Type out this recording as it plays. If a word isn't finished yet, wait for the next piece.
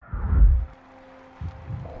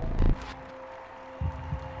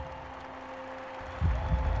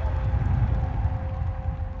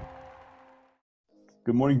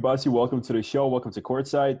Good morning, Basi. Welcome to the show. Welcome to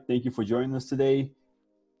Courtside. Thank you for joining us today.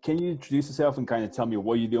 Can you introduce yourself and kind of tell me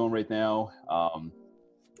what you're doing right now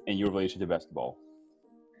and your relation to basketball?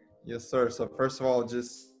 Yes, sir. So first of all,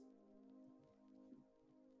 just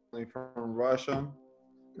from Russia.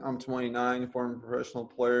 I'm 29, former professional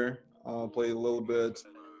player. Played a little bit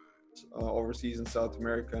overseas in South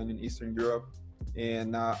America and in Eastern Europe.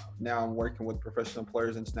 And now I'm working with professional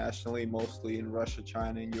players internationally, mostly in Russia,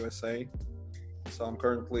 China, and USA. So I'm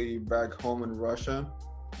currently back home in Russia,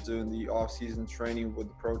 doing the off-season training with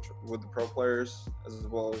the pro players, as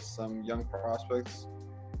well as some young prospects.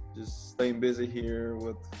 Just staying busy here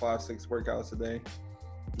with 5-6 workouts a day.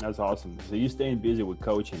 That's awesome. So you're staying busy with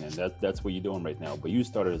coaching, and that's what you're doing right now. But you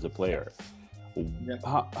started as a player. Yeah.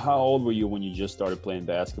 How old were you when you just started playing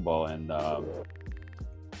basketball? And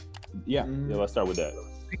let's start with that.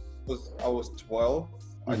 I was 12.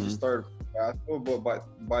 Mm-hmm. I just started basketball, but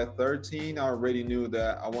by 13, I already knew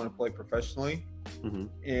that I want to play professionally. Mm-hmm.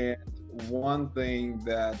 And one thing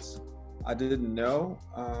that I didn't know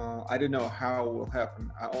how it will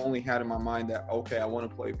happen. I only had in my mind that, okay, I want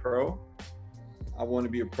to play pro. I want to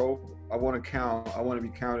be a pro. I want to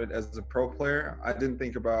be counted as a pro player. I didn't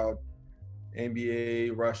think about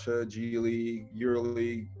NBA, Russia, G League, Euro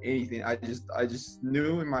League, anything. I just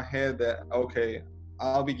knew in my head that, okay,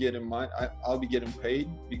 I'll be getting paid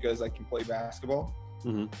because I can play basketball.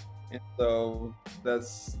 Mm-hmm. And so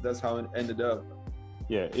that's how it ended up.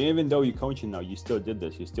 Yeah, even though you're coaching now, you still did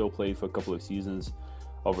this. You still played for a couple of seasons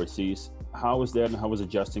overseas. How was that, and how was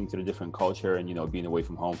adjusting to the different culture and, being away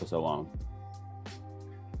from home for so long?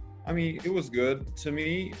 I mean, it was good to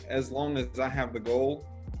me. As long as I have the goal,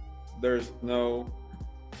 there's no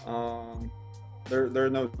there are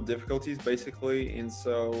no difficulties, basically. And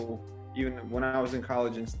so even when I was in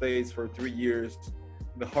college in States for 3 years,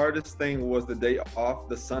 the hardest thing was the day off,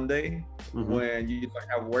 the Sunday, mm-hmm. when you don't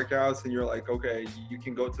have workouts and you're like, okay, you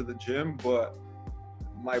can go to the gym, but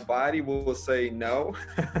my body will say no.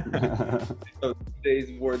 So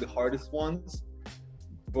days were the hardest ones.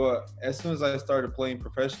 But as soon as I started playing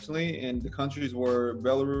professionally, and the countries were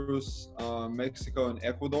Belarus, Mexico, and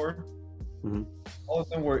Ecuador, mm-hmm. all of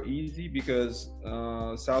them were easy because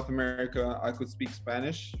South America, I could speak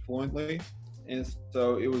Spanish fluently. And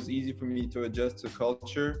so it was easy for me to adjust to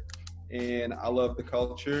culture, and I love the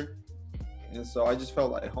culture. And so I just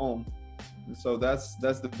felt at home. And so that's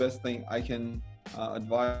the best thing I can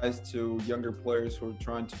advise to younger players who are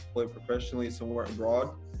trying to play professionally somewhere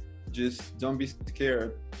abroad. Just don't be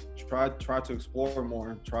scared. Try to explore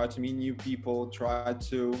more. Try to meet new people. Try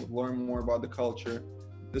to learn more about the culture.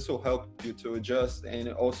 This will help you to adjust, and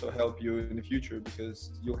also help you in the future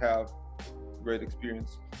because you'll have great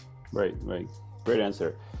experience. Right. Great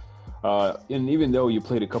answer. And even though you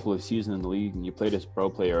played a couple of seasons in the league and you played as a pro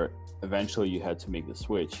player, eventually you had to make the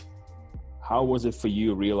switch. How was it for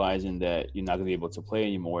you realizing that you're not going to be able to play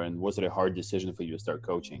anymore? And was it a hard decision for you to start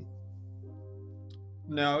coaching?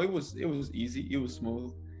 No, it was easy. It was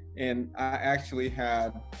smooth. And I actually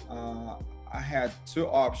had two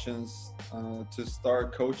options to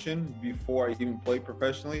start coaching before I even played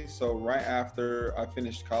professionally. So right after I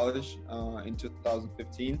finished college in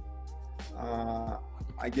 2015,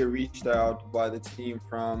 I get reached out by the team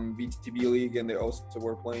from BTB League, and they also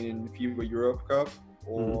were playing in the FIBA Europe Cup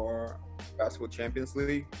or Basketball Champions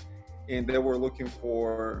League. And they were looking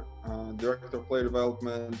for director of player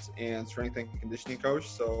development and strength and conditioning coach.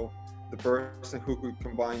 So the person who could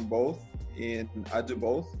combine both, and I do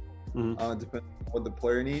both, depending on what the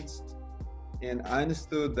player needs. And I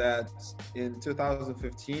understood that in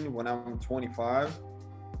 2015, when I'm 25,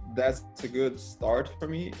 that's a good start for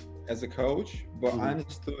me as a coach. But I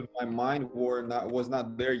understood my mind was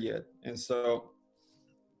not there yet. And so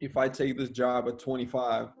if I take this job at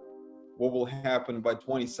 25, what will happen by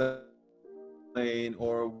 27?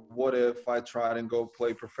 Or what if I tried and go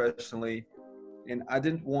play professionally? And I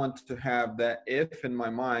didn't want to have that if in my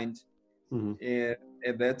mind. And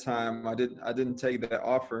at that time, I didn't take that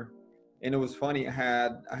offer. And it was funny. I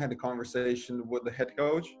had a conversation with the head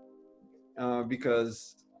coach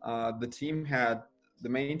because the team had the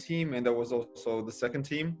main team, and there was also the second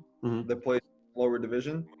team that played lower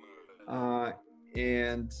division.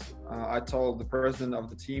 And I told the president of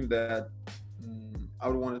the team that I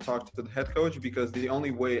would want to talk to the head coach, because the only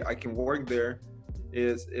way I can work there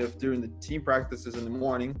is if during the team practices in the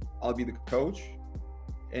morning, I'll be the coach,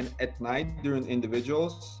 and at night during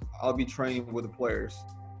individuals, I'll be training with the players.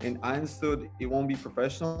 And I understood it won't be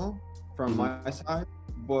professional from my side,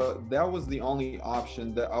 but that was the only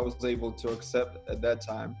option that I was able to accept at that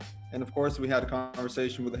time. And of course, we had a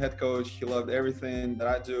conversation with the head coach. He loved everything that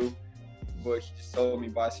I do. but he just told me,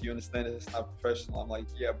 Basi, you understand it's not professional. I'm like,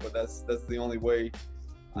 yeah, but that's the only way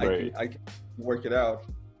Right. I can work it out.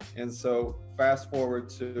 And so fast forward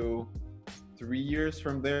to 3 years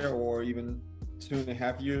from there, or even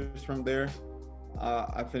 2.5 years from there,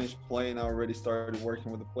 I finished playing. I already started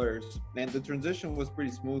working with the players, and the transition was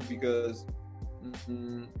pretty smooth because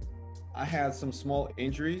mm, I had some small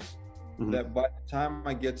injuries Mm-hmm. that by the time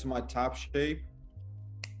I get to my top shape,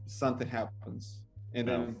 something happens, and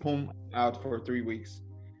Yeah. then boom, out for 3 weeks.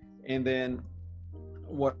 And then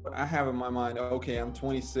what I have in my mind, okay, I'm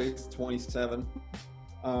 26, 27.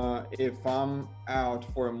 If I'm out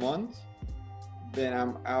for a month, then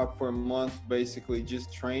I'm out for a month, basically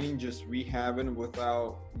just training, just rehabbing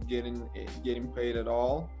without getting paid at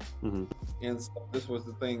all. Mm-hmm. And so this was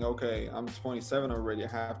the thing. Okay, I'm 27 already. I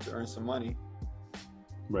have to earn some money.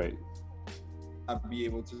 Right. I'd be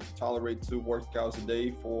able to tolerate 2 workouts a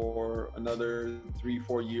day for another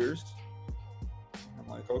 3-4 years. I'm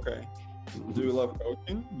like, okay. Do you love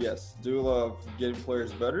coaching? Yes. Do you love getting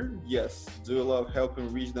players better? Yes. Do you love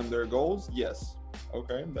helping reach them their goals? Yes.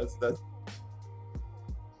 Okay, that's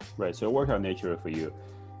Right. So it worked out naturally for you.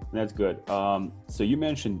 And that's good. So you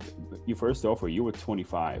mentioned you first offer, you were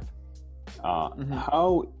 25.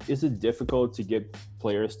 How is it difficult to get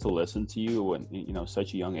players to listen to you when,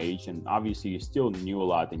 such a young age? And obviously you still knew a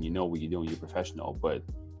lot and you know what you're doing, you're professional, but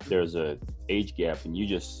there's a age gap and you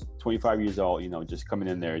just 25 years old, just coming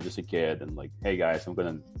in there, just a kid and like, hey guys, I'm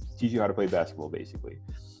going to teach you how to play basketball basically.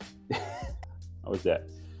 How was that?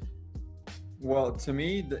 Well, to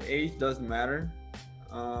me, the age doesn't matter.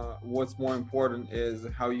 What's more important is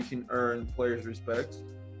how you can earn players' respect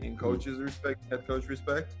and coaches' respect, head coach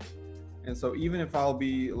respect. And so even if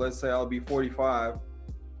let's say I'll be 45,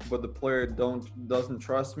 but the player doesn't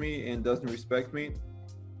trust me and doesn't respect me,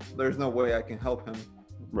 there's no way I can help him.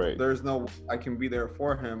 Right. There's no I can be there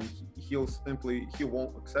for him. He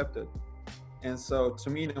won't accept it. And so to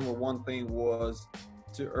me, number one thing was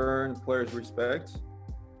to earn players' respect,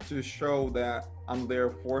 to show that I'm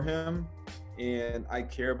there for him and I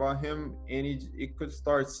care about him. And it could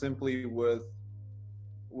start simply with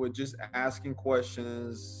just asking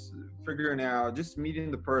questions, figuring out, just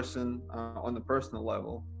meeting the person on the personal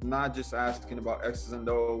level, not just asking about X's and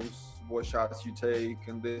O's, what shots you take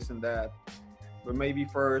and this and that, but maybe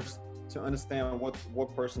first to understand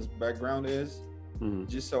what person's background is,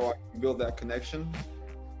 just so I can build that connection,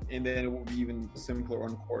 and then it will be even simpler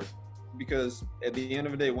on court. Because at the end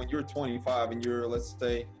of the day, when you're 25 and you're, let's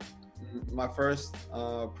say, my first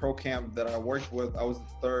pro camp that I worked with, I was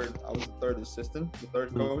the third assistant, the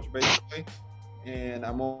third coach basically, and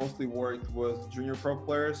I mostly worked with junior pro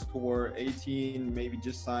players who were 18, maybe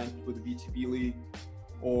just signed with the VTB league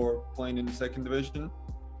or playing in the second division.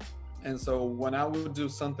 And so when I would do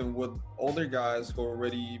something with older guys who are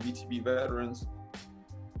already VTB veterans,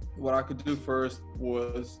 what I could do first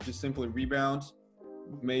was just simply rebound,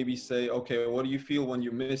 maybe say, okay, what do you feel when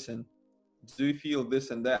you're missing? Do you feel this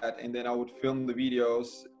and that? And then I would film the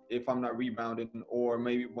videos if I'm not rebounding, or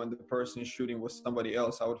maybe when the person is shooting with somebody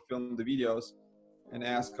else, I would film the videos and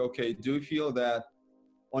ask, okay, do you feel that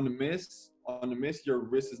on the miss, your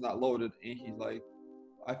wrist is not loaded? And he's like,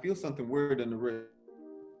 I feel something weird in the wrist.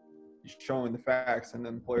 He's showing the facts, and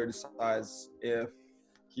then the player decides if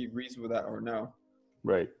he agrees with that or no.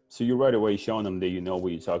 Right. So you're right away showing them that you know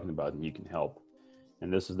what you're talking about and you can help.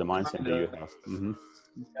 And this is the mindset that you have. Mm-hmm.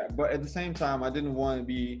 Yeah, but at the same time, I didn't want to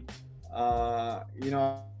be,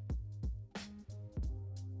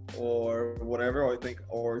 or whatever, or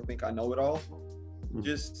think I know it all. Mm-hmm.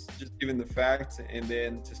 Just giving the facts, and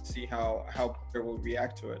then to see how player will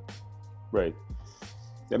react to it. Right.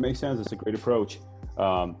 That makes sense. It's a great approach.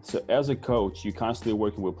 So as a coach, you're constantly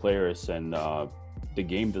working with players, and the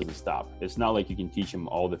game doesn't stop. It's not like you can teach them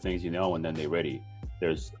all the things you know and then they're ready.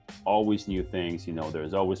 There's always new things,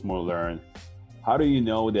 there's always more to learn. How do you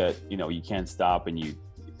know that, you can't stop, and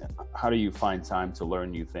how do you find time to learn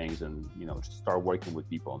new things and, start working with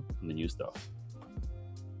people on the new stuff?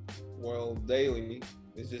 Well, daily.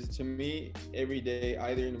 It's just, to me, every day,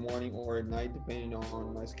 either in the morning or at night, depending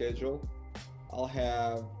on my schedule, I'll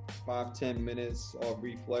have 5-10 minutes of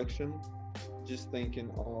reflection, just thinking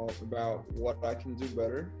about what I can do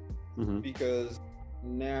better. Mm-hmm. Because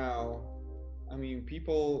now,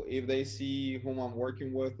 people, if they see whom I'm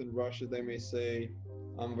working with in Russia, they may say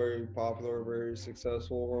I'm very popular, very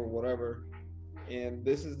successful, or whatever. And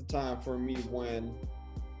this is the time for me when,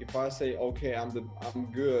 if I say, okay, I'm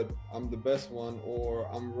good, I'm the best one, or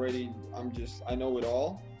I'm ready, I know it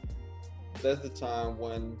all, that's the time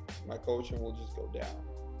when my coaching will just go down.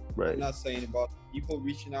 Right. I'm not saying about people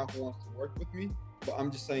reaching out who wants to work with me, but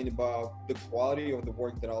I'm just saying about the quality of the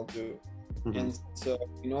work that I'll do. Mm-hmm. And so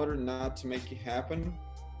in order not to make it happen,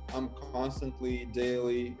 I'm constantly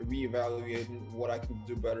daily reevaluating what I can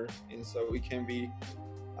do better. And so it can be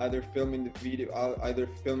either filming the video, either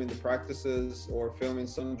filming the practices or filming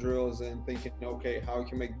some drills and thinking, okay, how I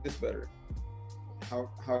can make this better? How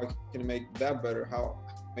can I make that better? How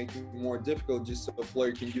make it more difficult just so a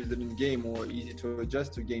player can use it in the game or easy to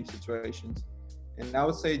adjust to game situations. And I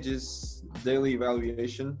would say just daily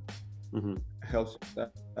evaluation Mm-hmm. helps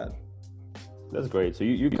with that. That's great. So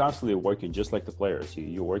you're constantly working just like the players.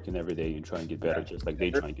 You're working every day. You try and get better, just like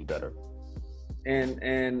they try and get better.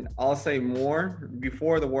 And I'll say more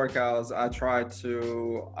before the workouts. I try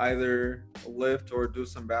to either lift or do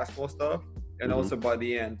some basketball stuff, and Mm-hmm. also by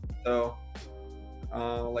the end. So,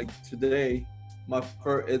 like today,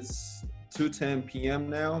 it's 2:10 p.m.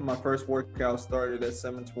 now. My first workout started at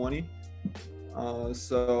 7:20.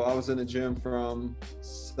 So I was in the gym from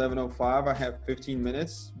 7:05. I had 15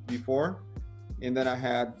 minutes before, and then I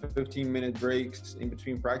had 15-minute breaks in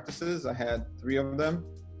between practices. I had 3 of them.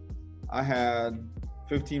 I had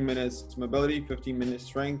 15 minutes mobility, 15 minutes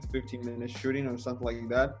strength, 15 minutes shooting, or something like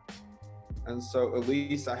that. And so at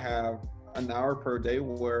least I have an hour per day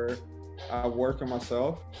where I work on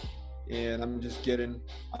myself, and I'm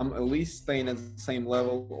at least staying at the same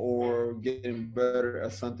level or getting better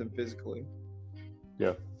at something physically.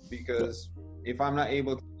 Yeah. Because if I'm not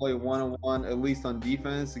able to play one-on-one, at least on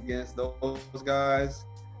defense against those guys,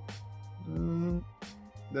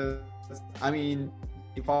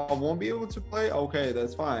 if I won't be able to play, okay,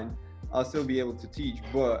 that's fine. I'll still be able to teach.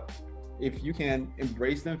 But if you can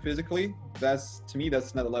embrace them physically, to me,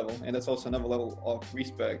 that's another level. And that's also another level of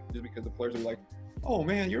respect, just because the players are like, oh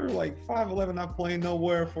man, you're like 5'11", not playing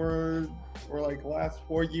nowhere for like the last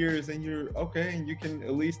 4 years, and you're okay, and you can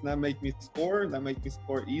at least not make me score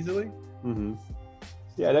easily. Mm-hmm.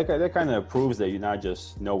 Yeah, that kind of proves that you're not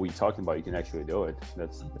just know what you're talking about. You can actually do it.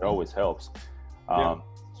 That always helps. So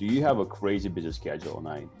you have a crazy busy schedule, and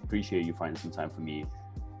I appreciate you finding some time for me.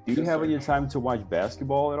 Do you have any time to watch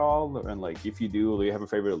basketball at all? And like, if you do you have a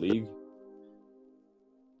favorite league?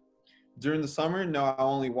 During the summer, no, I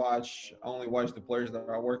only watch the players that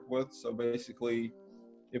I work with. So basically,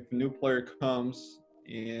 if a new player comes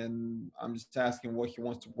and I'm just asking what he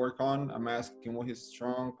wants to work on, I'm asking what his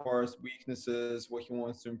strong parts, weaknesses, what he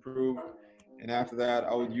wants to improve. And after that,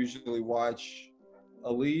 I would usually watch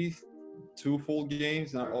at least 2 full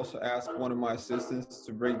games. And I also ask one of my assistants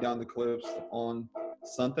to break down the clips on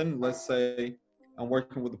something. Let's say I'm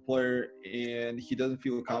working with a player and he doesn't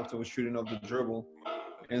feel comfortable shooting off the dribble.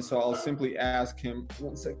 And so I'll simply ask him,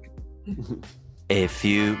 1 second. A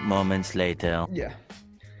few moments later. Yeah.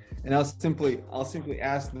 And I'll simply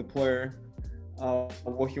ask the player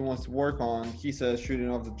what he wants to work on. He says shooting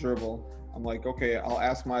off the dribble. I'm like, okay, I'll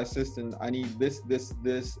ask my assistant, I need this,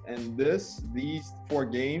 and these 4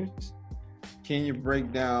 games. Can you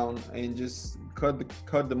break down and just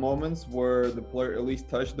cut the moments where the player at least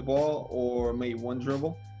touched the ball or made 1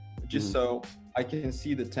 dribble, just so I can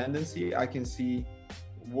see the tendency, I can see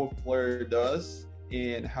what player does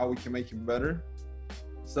and how we can make it better.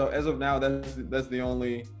 So as of now, that's the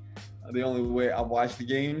only way I watch the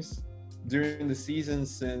games. During the season,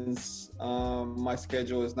 since my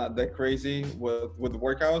schedule is not that crazy with the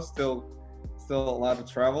workouts, still a lot of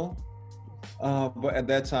travel. But at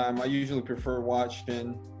that time, I usually prefer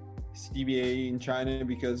watching CBA in China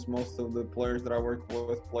because most of the players that I work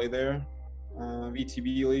with play there.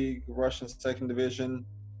 VTB League, Russian second division,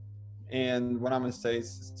 and when I'm in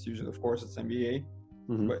States, it's usually, of course, it's NBA.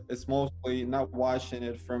 Mm-hmm. But it's mostly not watching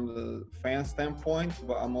it from the fan standpoint,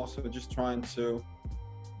 but I'm also just trying to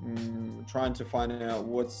find out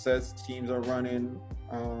what sets teams are running.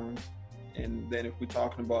 And then if we're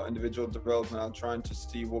talking about individual development, I'm trying to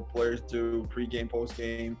see what players do pre-game,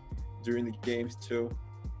 post-game, during the games too.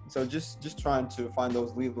 So just trying to find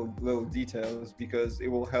those little details because it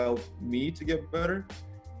will help me to get better.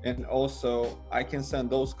 And also I can send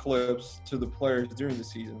those clips to the players during the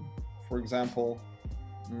season. For example,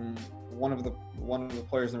 one of the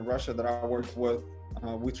players in Russia that I work with,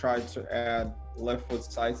 we tried to add left foot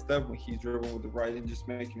sidestep when he's dribbling with the right and just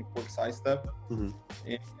making a quick sidestep.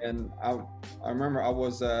 Mm-hmm. And I remember I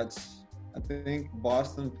was at, I think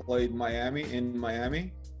Boston played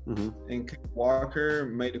Miami, Mm-hmm. and Kemba Walker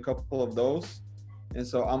made a couple of those. And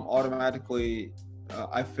so I'm automatically,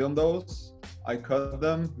 I film those, I cut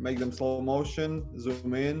them, make them slow motion,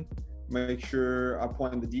 zoom in, make sure I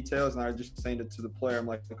point the details, and I just send it to the player. I'm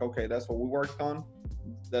like, okay, that's what we worked on.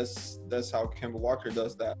 That's how Kemba Walker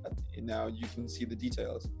does that. And now you can see the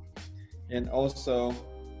details. And also,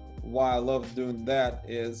 why I love doing that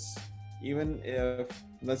is even if,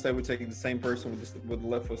 let's say we take the same person with the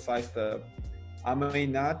left foot side step, I may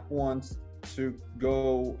not want to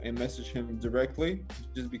go and message him directly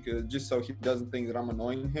just so he doesn't think that I'm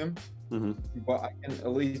annoying him. Mm-hmm. But I can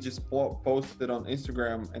at least just post it on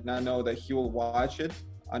Instagram, and I know that he will watch it.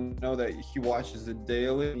 I know that he watches it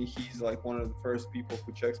daily. He's like one of the first people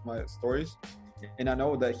who checks my stories, and I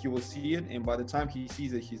know that he will see it. And by the time he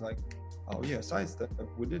sees it, he's like, "Oh yeah, sidestep.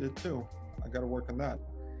 We did it too. I got to work on that."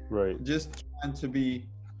 Right. Just trying to be,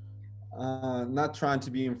 not trying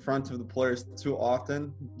to be in front of the players too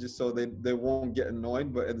often, just so they won't get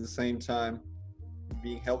annoyed, but at the same time,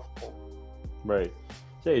 being helpful. Right.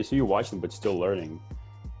 So you're watching, but still learning.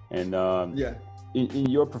 And Yeah. in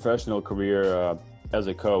your professional career as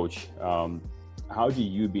a coach, how do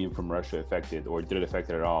you being from Russia affected, or did it affect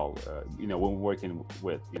it at all? When working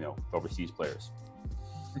with overseas players.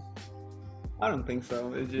 I don't think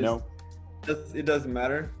so. It just No. it doesn't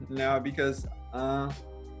matter now because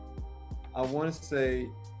I want to say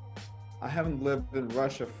I haven't lived in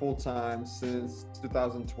Russia full time since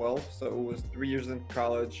 2012. So it was 3 years in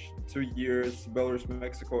college, 2 years Belarus,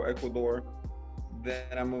 Mexico, Ecuador.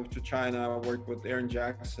 Then I moved to China. I worked with Aaron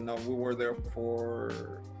Jackson. We were there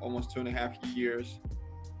for almost 2.5 years.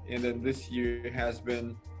 And then this year has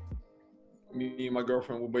been me and my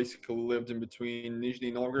girlfriend. We basically lived in between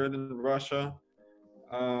Nizhny Novgorod in Russia,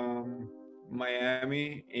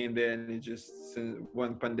 Miami, and then it just, since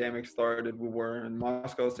when pandemic started, we were in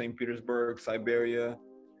Moscow, St. Petersburg, Siberia,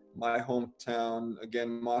 my hometown,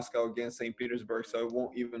 again Moscow, again St. Petersburg. So it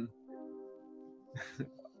won't even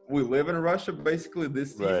we live in Russia basically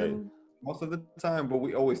this season most of the time, but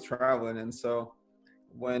we always traveling. And so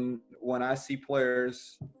when I see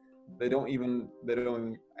players, they don't even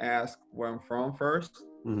ask where I'm from first.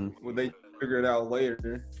 Mm-hmm. Well, they figure it out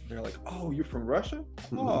later. They're like, "Oh, you're from Russia?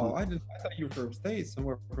 Oh, I thought you were from States,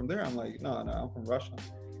 somewhere from there." I'm like, no, I'm from Russia.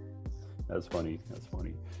 That's funny.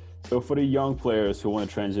 So for the young players who want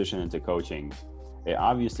to transition into coaching,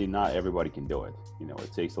 obviously not everybody can do it.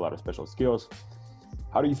 It takes a lot of special skills.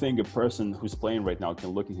 How do you think a person who's playing right now can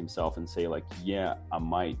look at himself and say, like, yeah, I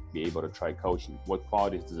might be able to try coaching? What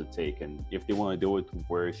qualities does it take? And if they want to do it,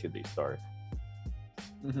 where should they start?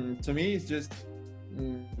 Mm-hmm. To me, it's just,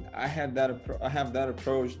 I have that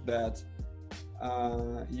approach that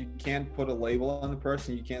you can't put a label on the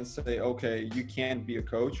person. You can't say, okay, you can't be a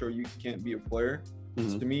coach or you can't be a player.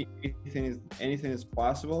 Mm-hmm. To me, anything is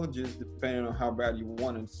possible, just depending on how bad you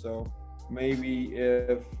want it. So maybe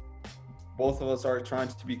if both of us are trying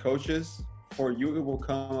to be coaches, for you it will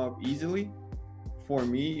come up easily. For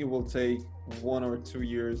me, it will take 1 or 2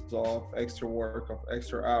 years of extra work, of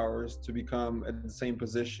extra hours to become at the same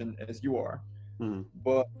position as you are. Mm-hmm.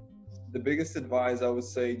 But the biggest advice I would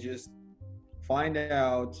say, just find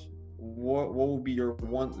out what will be your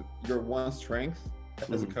one strength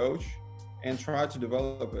as a coach, and try to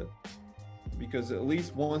develop it, because at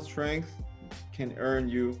least one strength can earn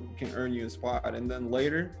you a spot, and then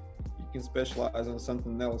later you can specialize on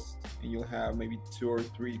something else, and you'll have maybe 2 or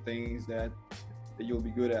 3 things that you'll be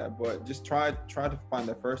good at. But just try to find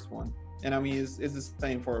the first one. And I mean, it's the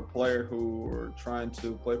same for a player who are trying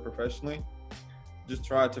to play professionally. Just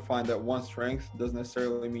try to find that one strength. Doesn't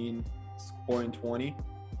necessarily mean scoring 20.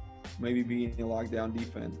 Maybe being a lockdown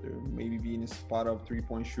defender, maybe being a spot up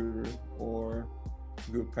 3-point shooter, or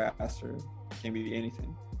good passer. Can be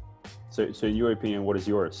anything. So in your opinion, what is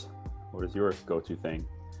yours? What is your go-to thing?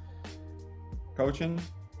 Coaching?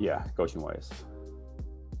 Yeah, coaching wise.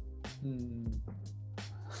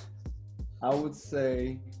 I would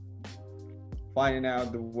say finding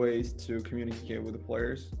out the ways to communicate with the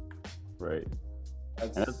players. Right.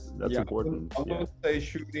 That's important. I wouldn't say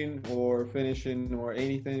shooting or finishing or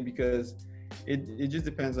anything, because it just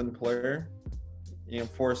depends on the player. And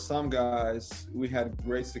for some guys, we had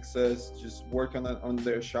great success just working on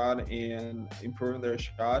their shot and improving their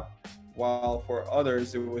shot, while for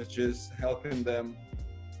others, it was just helping them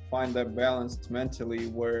find that balance mentally,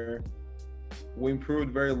 where we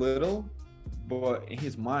improved very little, but in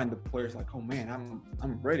his mind, the player's like, "Oh man,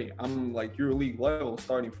 I'm ready. I'm like EuroLeague level,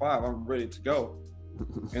 starting 5. I'm ready to go."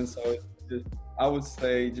 And so it's just, I would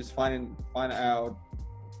say, just finding how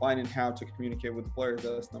to communicate with the players.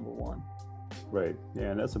 That's number one. Right.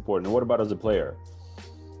 Yeah, and that's important. And what about as a player,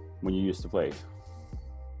 when you used to play?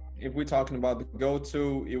 If we're talking about the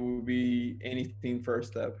go-to, it would be anything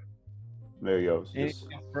first step. There you go.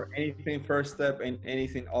 Anything first step, and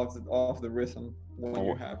anything off the rhythm when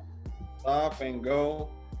you have stop and go,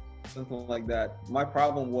 something like that. My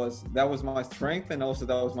problem was that was my strength, and also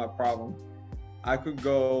that was my problem. I could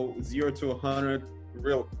go 0 to 100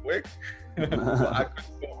 real quick. I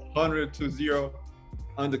could go 100 to 0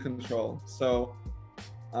 under control. So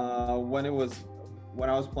when I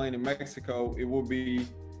was playing in Mexico, it would be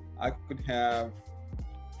I could have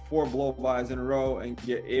 4 blow-bys in a row and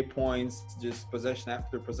get 8 points, just possession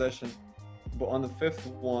after possession. But on the 5th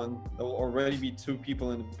one, there will already be 2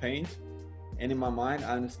 people in the paint. And in my mind,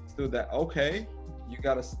 I understood that, okay, you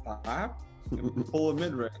got to stop and pull a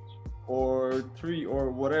mid-range or 3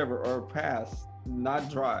 or whatever, or pass, not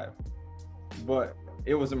drive. But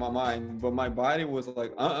it was in my mind. But my body was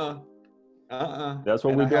like, That's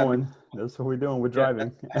what and we're doing. That's what we're doing. We're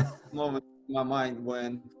driving. Moment in my mind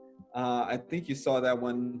when I think you saw that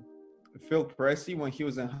when Phil Pressey, when he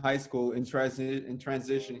was in high school in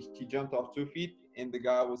transition, he jumped off 2 feet and the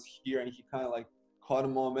guy was here and he kind of like caught a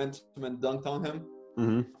momentum and dunked on him.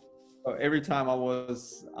 Mm-hmm. So every time I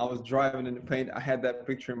was driving in the paint, I had that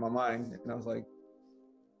picture in my mind, and I was like,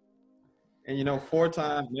 and 4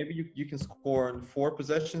 times, maybe you can score in 4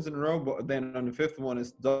 possessions in a row, but then on the 5th one,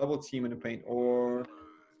 it's double team in the paint or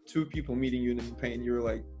 2 people meeting you in the paint. You're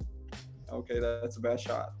like, okay, that's a bad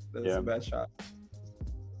shot. That's a bad shot.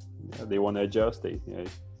 Yeah, they want to adjust. They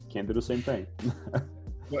can't do the same thing.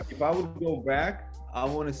 But if I would go back, I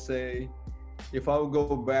want to say, if I would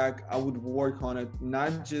go back, I would work on it,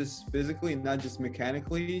 not just physically, not just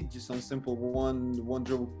mechanically, just on simple one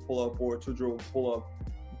dribble pull up or 2 dribble pull up.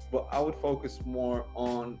 But I would focus more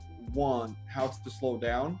on how to slow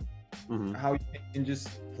down, Mm-hmm. how you can just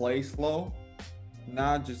play slow,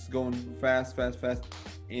 not just going fast,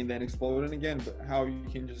 and then exploding again, but how you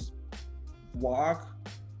can just walk,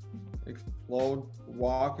 explode,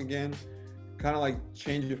 walk again, kind of like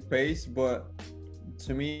change of pace. But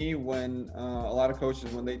to me, when a lot of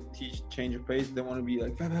coaches, when they teach change of pace, they want to be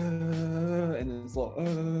like, and then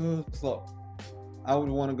slow. I would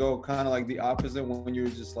want to go kind of like the opposite, when you're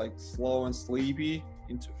just like slow and sleepy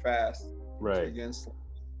into fast. Right. Against.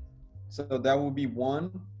 So that would be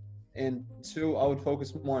 1. And 2, I would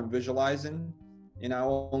focus more on visualizing. And I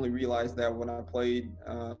only realized that when I played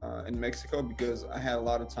in Mexico, because I had a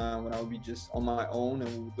lot of time when I would be just on my own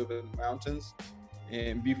and we would live in the mountains.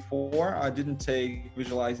 And before, I didn't take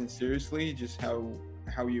visualizing seriously, just how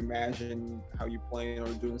you imagine how you're playing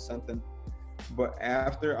or doing something. But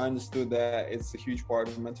after, I understood that it's a huge part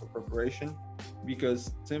of mental preparation,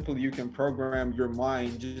 because simply you can program your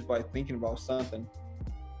mind just by thinking about something.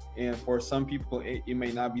 And for some people, it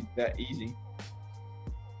may not be that easy.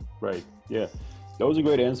 Right. Yeah. Those are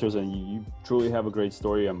great answers, and you truly have a great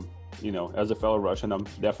story. As a fellow Russian, I'm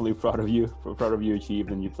definitely proud of you. Proud of you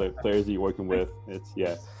achieved, and you players that you're working with. It's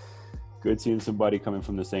good seeing somebody coming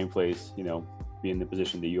from the same place. Be in the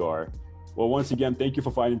position that you are. Well, once again, thank you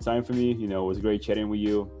for finding time for me. It was great chatting with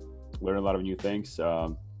you. Learned a lot of new things. I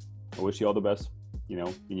wish you all the best,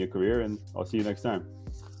 in your career, and I'll see you next time.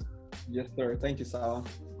 Yes, sir. Thank you, Sal.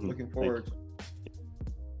 Looking forward.